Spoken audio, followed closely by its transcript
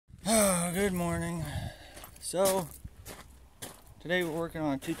Good morning. So today we're working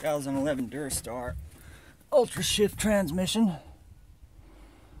on a 2011 Durastar Ultra Shift transmission.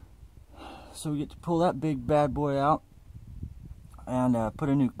 So we get to pull that big bad boy out and put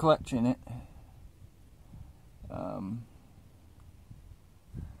a new clutch in it.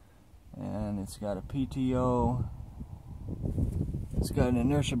 And it's got a PTO. It's got an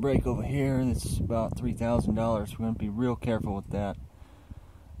inertia brake over here that's about $3,000. We're going to be real careful with that.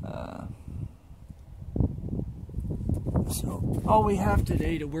 So all we have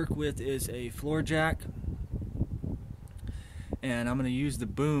today to work with is a floor jack, and I'm going to use the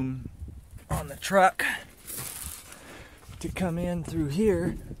boom on the truck to come in through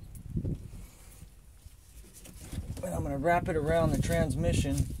here, and I'm going to wrap it around the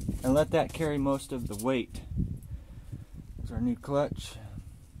transmission and let that carry most of the weight. There's our new clutch.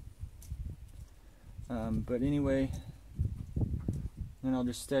 But anyway, then I'll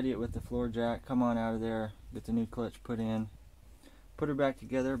just steady it with the floor jack, come on out of there, get the new clutch put in, put her back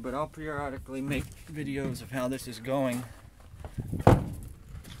together. But I'll periodically make videos of how this is going.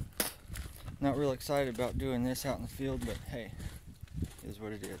 Not real excited about doing this out in the field, but hey, it is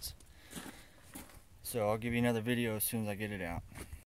what it is. So I'll give you another video as soon as I get it out.